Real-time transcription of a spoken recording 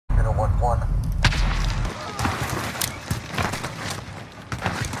one.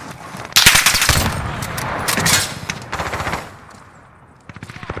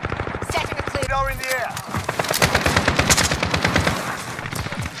 Setting a clear door in the air.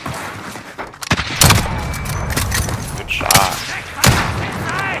 Good shot.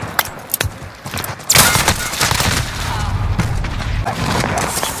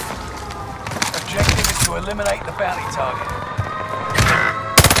 Objective is to eliminate the bounty target.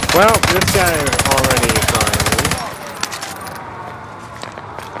 Well, this guy is already fine.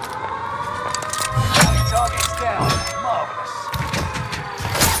 Bounty target is down. Marvelous.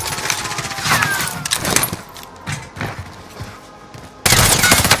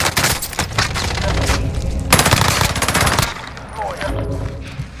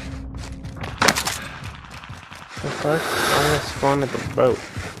 The fuck? I'm gonna spawn at the boat.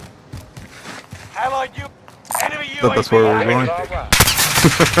 Allied you. Enemy That's where we're going.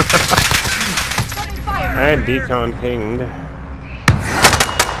 I had decon pinged.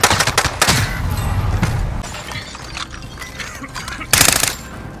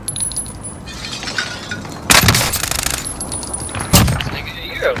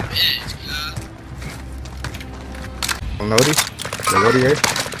 You're a bitch, Lodi? The Lodi here?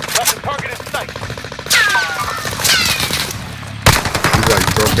 Got the target in sight. He's like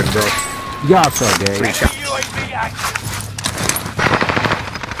broken, bro. Y'all so gay. Enemy UAV active.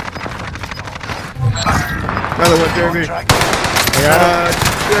 Another one, Jeremy. Contract.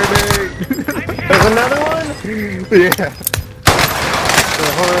 Jeremy! There's another one? Yeah. The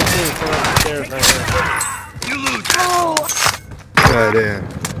whole team coming upstairs right here. You lose. God damn.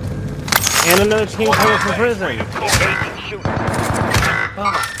 And another team coming from prison.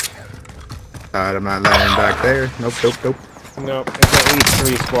 Alright, I'm not landing back there. Nope, nope, nope. Nope, it's at least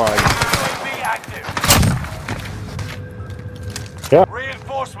 3 squads. UAV active. Yeah.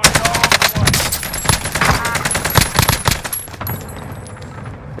 Reinforcements are on the way.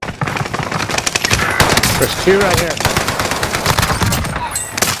 There's 2 right here.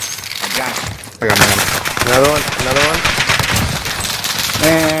 I got man. Another one, another one.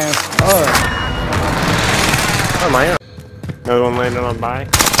 Man, oh. Oh, my own. Another one landed on by.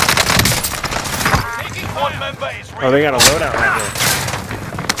 One member is Oh, they got a loadout right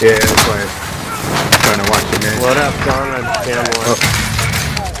Yeah, that's why I'm trying to watch it, man. here. Loadout's gone, I down one.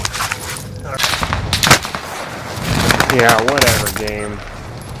 Yeah, whatever, game.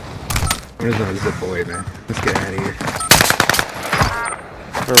 I'm just gonna zip away, man. Let's get out of here.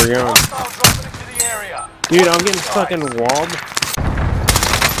 Where we going? hostile dropping into the area. Dude, I'm getting fucking walled.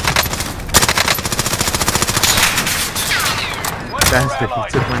 Bastard, he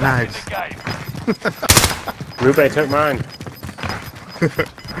took my knives. Lupe took mine.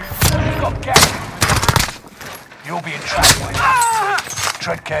 Got gas. You'll be in trap.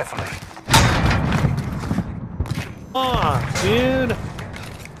 Tread carefully. Aw, dude.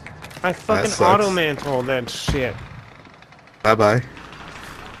 I fucking sucks. auto-mantled that shit. Bye bye.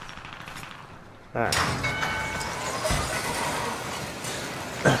 Ah.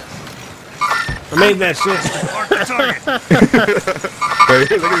 I made that shit. Mark the target. Hey,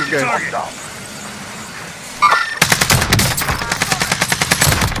 look at this guy.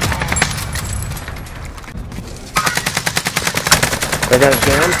 That guy's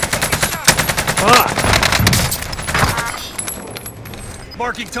down. Fuck!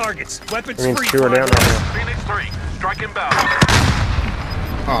 Marking targets. Weapons I mean, free. 2 are down right here. Phoenix 3. Strike inbound.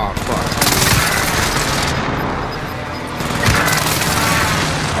 Oh, fuck.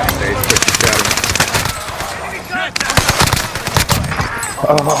 They switched the shadow.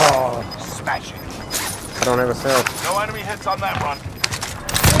 Oh, Smash it. I don't have a cell. No enemy hits on that run.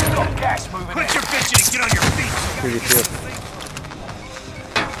 Got gas moving. Quit your bitching and get on your feet. 2v2.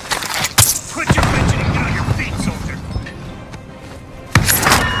 Quit your bitching and get on your feet, soldier.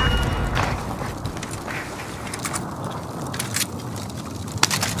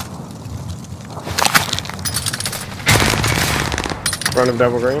 Front of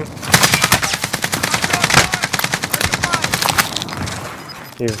double green.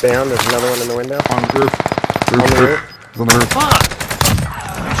 He's down. There's another one in the window. On the roof. On the roof. He's on the roof.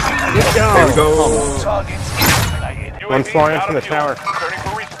 Let's go. There we go. Targets eliminated. One flying from the tower. Turning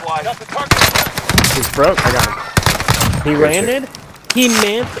for resupply. Got the target. He's broke. I got him. He landed. He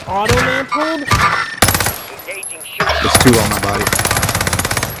auto-mantled. There's 2 on my body.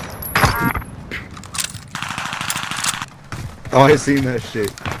 Oh, I seen that shit.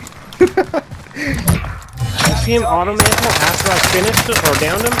 You see him auto-mantle after I finished it or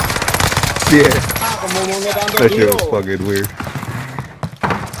downed him? Yeah. That shit was fucking weird.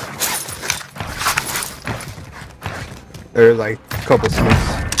 There's like a couple smiths.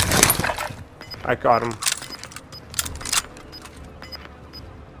 I got him.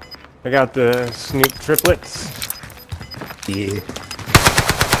 I got the Snoop triplets. Yeah.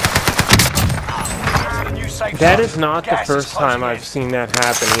 That is not the first time I've seen that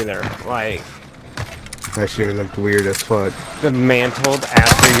happen either. Like, That shit looked weird as fuck. the mantled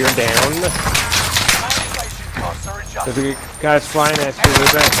after you're down. There's a guy's flying at you,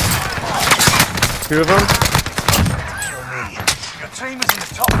 Lupe. 2 of them. Your team is in the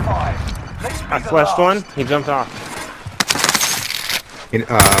top 5. Let's be I the flushed last. one. He jumped off. In, He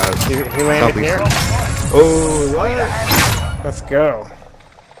landed southeast. here. Oh, what? Let's go.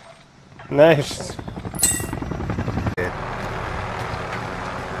 Nice.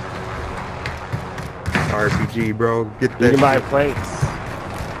 RPG, bro. Get You that. can buy shit. plates.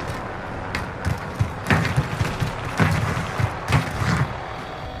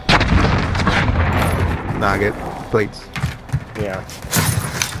 Nah, get plates. Yeah.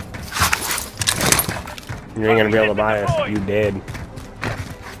 You ain't gonna be able to buy us if you did.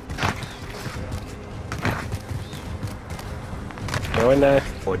 Go in there.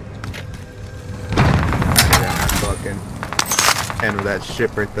 Fucking handle that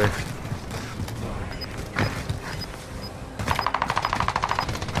ship right there.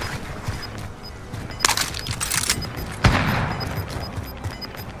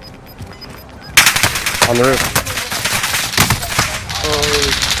 On the roof.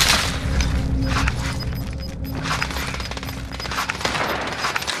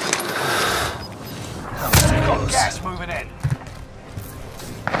 Got gas moving in.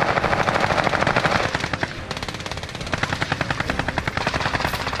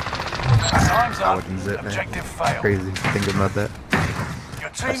 Time's up. Wouldn't zip, man. Objective failed. Crazy thinking about that. Your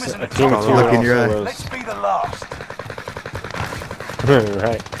team is in A the team top of Oh, 2 look in your eye. also Let's be the last.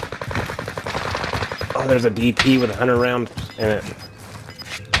 right. Oh, there's a DP with 100 rounds in it.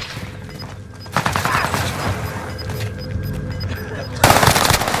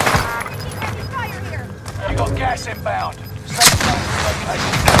 You got gas inbound. Safe zone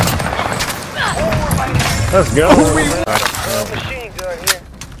located. All remaining. Let's go. Machine gun here.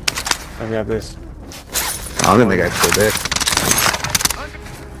 I got this. I don't think I still there.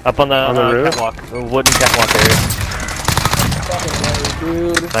 Up on the roof? catwalk, the wooden catwalk area.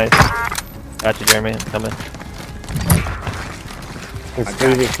 Dude. Nice. Got you, Jeremy. I'm coming. It's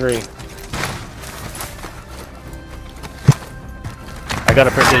 3v3. I got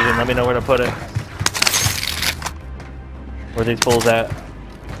a precision. Let me know where to put it. Where these fools at?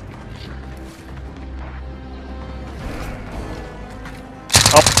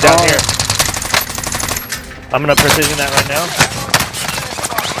 Oh, down here. I'm gonna precision that right now.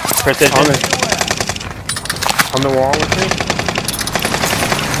 Precision. On the wall with me?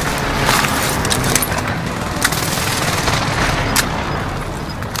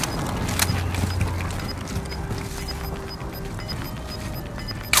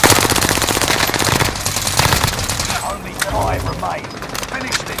 Only 5 remain.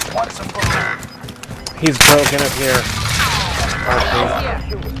 Finish this once and for all. He's broken up here.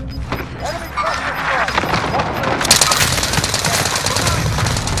 RP.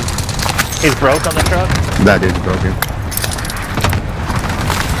 He's broke on the truck. That dude's broken.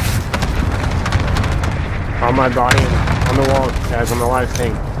 On my body and on the wall, guys, on the live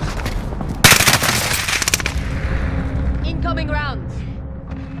thing. Incoming rounds.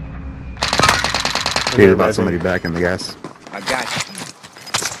 Here's about somebody back in the gas. I got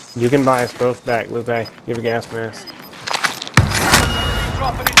you. You can buy us both back, Lupe. You have a gas mask.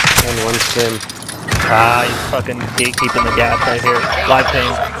 Dropping it. And 1 stim. Ah, he's fucking gatekeeping the gas right here. Live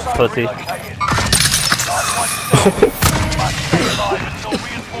ping, pussy. Located. Last one to go. Must stay alive until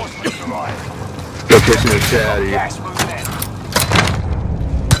reinforcements arrive. Go pushing the shit out of you. Gas moving in.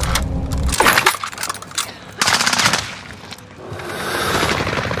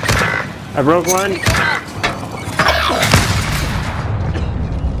 I broke one.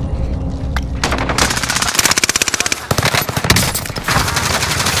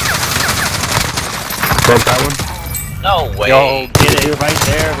 Broke that one? No way. Yo, get it right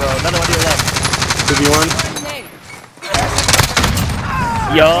there, bro. Another one to your left. 2v1.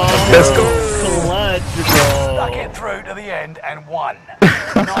 Yo, Let's go. clutch, Stuck bro. it through to the end and won.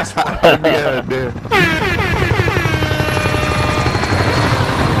 Nice work. Yeah, dude.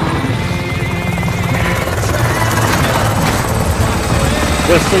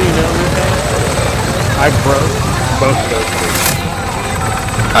 Just so you know, Lupe, I broke both of those things.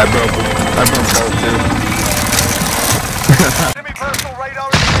 I broke both too. Enemy personal radar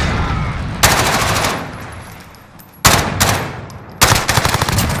is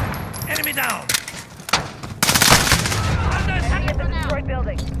enemy down. Enemy at the destroyed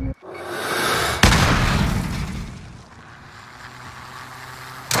building.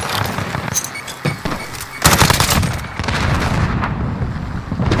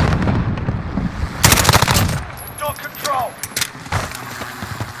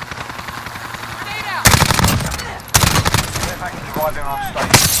 arriving on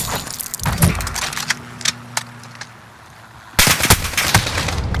station.